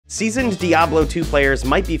Seasoned Diablo 2 players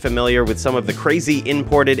might be familiar with some of the crazy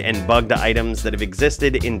imported and bugged items that have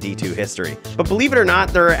existed in D2 history. But believe it or not,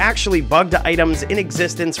 there are actually bugged items in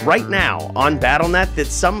existence right now on Battlenet that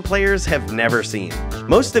some players have never seen.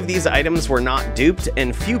 Most of these items were not duped,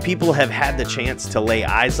 and few people have had the chance to lay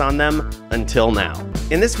eyes on them until now.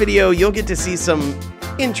 In this video, you'll get to see some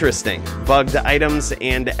interesting bugged items,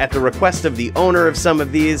 and at the request of the owner of some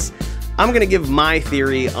of these, I'm going to give my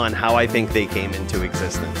theory on how I think they came into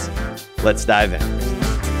existence. Let's dive in.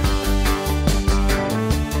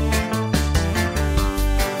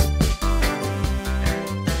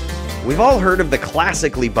 We've all heard of the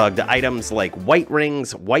classically bugged items like white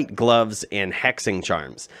rings, white gloves, and hexing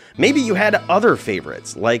charms. Maybe you had other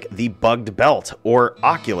favorites like the bugged belt or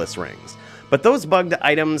Oculus rings. But those bugged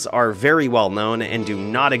items are very well known and do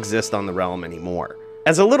not exist on the realm anymore.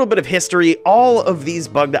 As a little bit of history, all of these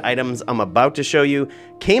bugged items I'm about to show you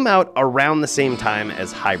came out around the same time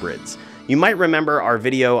as hybrids. You might remember our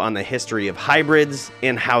video on the history of hybrids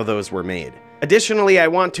and how those were made. Additionally, I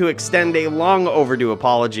want to extend a long overdue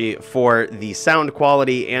apology for the sound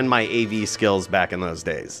quality and my AV skills back in those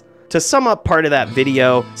days. To sum up part of that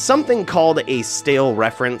video, something called a stale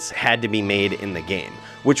reference had to be made in the game,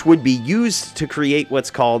 which would be used to create what's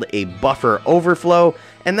called a buffer overflow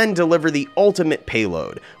and then deliver the ultimate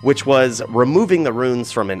payload, which was removing the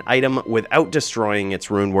runes from an item without destroying its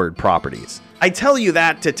rune word properties. I tell you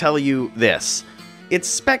that to tell you this. It's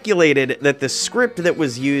speculated that the script that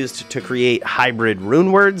was used to create hybrid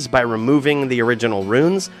rune words by removing the original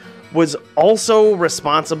runes was also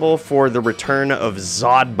responsible for the return of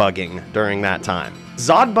Zod bugging during that time.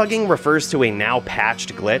 Zod bugging refers to a now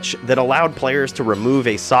patched glitch that allowed players to remove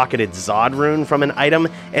a socketed Zod rune from an item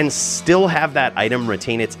and still have that item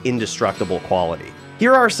retain its indestructible quality.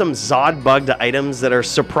 Here are some Zod bugged items that are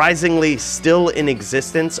surprisingly still in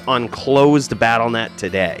existence on closed Battlenet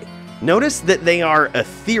today. Notice that they are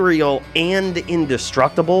ethereal and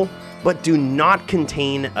indestructible, but do not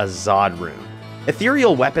contain a Zod rune.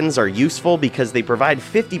 Ethereal weapons are useful because they provide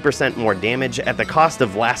 50% more damage at the cost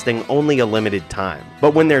of lasting only a limited time.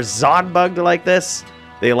 But when they're Zod bugged like this,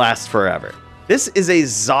 they last forever. This is a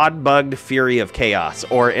Zod bugged Fury of Chaos,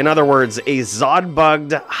 or in other words, a Zod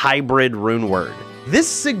bugged hybrid rune word. This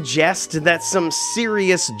suggests that some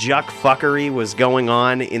serious juck fuckery was going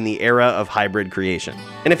on in the era of hybrid creation.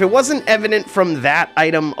 And if it wasn't evident from that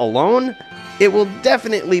item alone, it will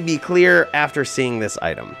definitely be clear after seeing this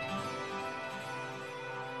item.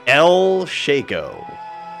 Shako.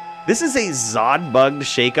 This is a Zod bugged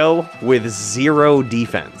Shako with 0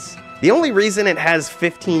 defense. The only reason it has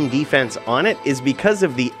 15 defense on it is because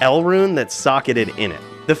of the L rune that's socketed in it.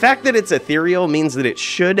 The fact that it's ethereal means that it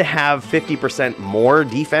should have 50% more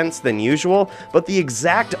defense than usual, but the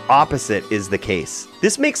exact opposite is the case.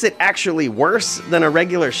 This makes it actually worse than a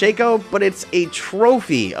regular Shako, but it's a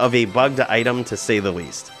trophy of a bugged item to say the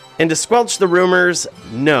least. And to squelch the rumors,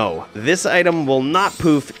 no, this item will not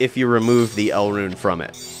poof if you remove the L rune from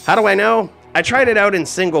it. How do I know? I tried it out in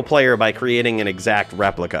single player by creating an exact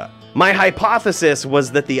replica. My hypothesis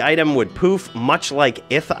was that the item would poof much like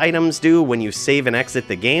if items do when you save and exit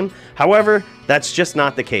the game. However, that's just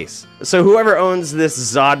not the case. So whoever owns this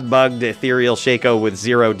Zod bugged ethereal Shako with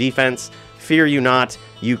 0 defense, fear you not,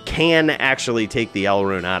 you can actually take the L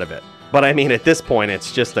rune out of it. But I mean, at this point,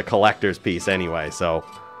 it's just a collector's piece anyway, so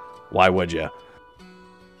why would you?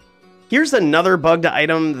 Here's another bugged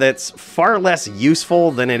item that's far less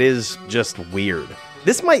useful than it is just weird.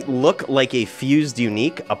 This might look like a fused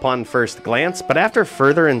unique upon first glance, but after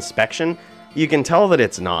further inspection, you can tell that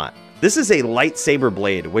it's not. This is a lightsaber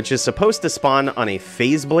blade, which is supposed to spawn on a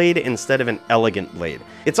phase blade instead of an elegant blade.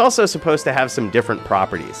 It's also supposed to have some different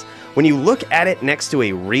properties. When you look at it next to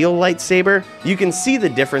a real lightsaber, you can see the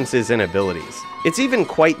differences in abilities. It's even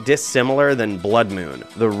quite dissimilar than Blood Moon,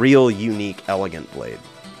 the real unique elegant blade.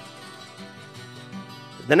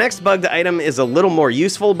 The next bugged item is a little more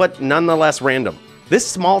useful, but nonetheless random. This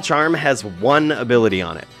small charm has one ability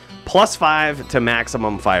on it, +5 to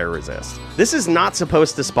maximum fire resist. This is not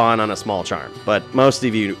supposed to spawn on a small charm, but most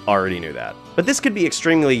of you already knew that. But this could be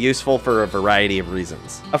extremely useful for a variety of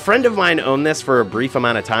reasons. A friend of mine owned this for a brief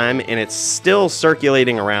amount of time, and it's still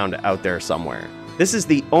circulating around out there somewhere. This is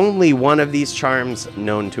the only one of these charms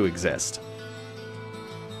known to exist.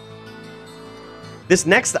 This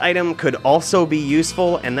next item could also be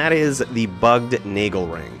useful, and that is the bugged Nagel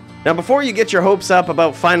ring. Now before you get your hopes up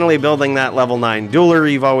about finally building that level 9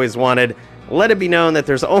 dueler you've always wanted, let it be known that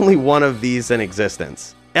there's only one of these in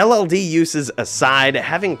existence. LLD uses aside,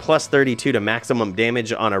 having +32 to maximum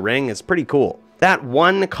damage on a ring is pretty cool. That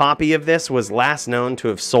one copy of this was last known to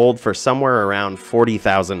have sold for somewhere around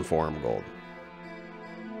 40,000 forum gold.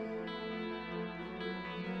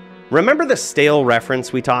 Remember the stale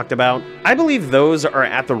reference we talked about? I believe those are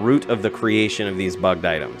at the root of the creation of these bugged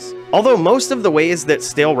items. Although most of the ways that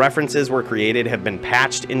stale references were created have been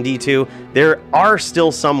patched in D2, there are still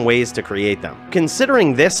some ways to create them.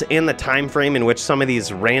 Considering this and the time frame in which some of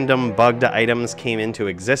these random bugged items came into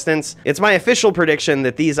existence, it's my official prediction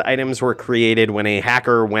that these items were created when a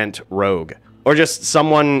hacker went rogue. Or just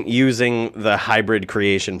someone using the hybrid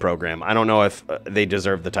creation program. I don't know if they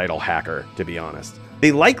deserve the title hacker, to be honest.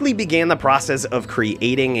 They likely began the process of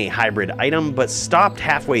creating a hybrid item, but stopped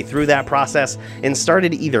halfway through that process and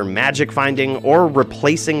started either magic finding or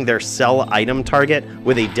replacing their sell item target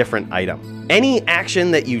with a different item. Any action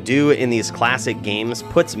that you do in these classic games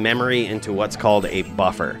puts memory into what's called a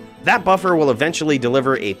buffer. That buffer will eventually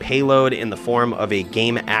deliver a payload in the form of a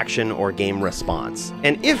game action or game response.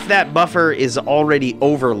 And if that buffer is already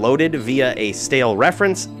overloaded via a stale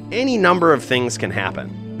reference, any number of things can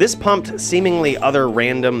happen. This pumped seemingly other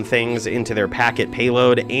random things into their packet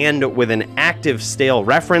payload, and with an active stale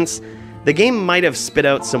reference, the game might have spit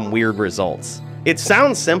out some weird results. It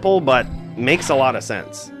sounds simple, but makes a lot of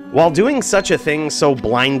sense. While doing such a thing so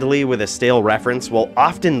blindly with a stale reference will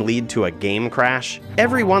often lead to a game crash,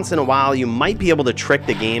 every once in a while you might be able to trick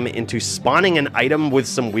the game into spawning an item with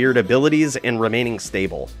some weird abilities and remaining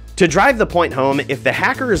stable. To drive the point home, if the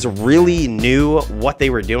hackers really knew what they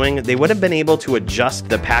were doing, they would have been able to adjust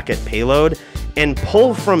the packet payload and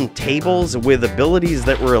pull from tables with abilities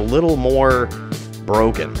that were a little more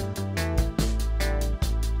broken.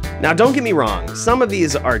 Now don't get me wrong, some of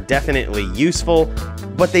these are definitely useful,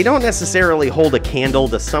 but they don't necessarily hold a candle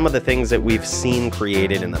to some of the things that we've seen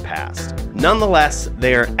created in the past. Nonetheless,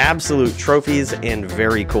 they are absolute trophies and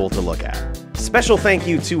very cool to look at. Special thank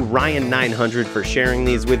you to Ryan900 for sharing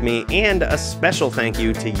these with me, and a special thank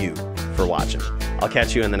you to you for watching. I'll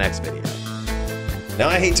catch you in the next video. Now,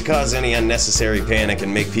 I hate to cause any unnecessary panic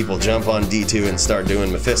and make people jump on D2 and start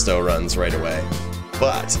doing Mephisto runs right away,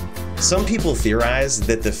 but some people theorize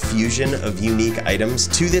that the fusion of unique items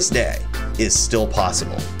to this day is still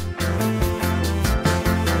possible.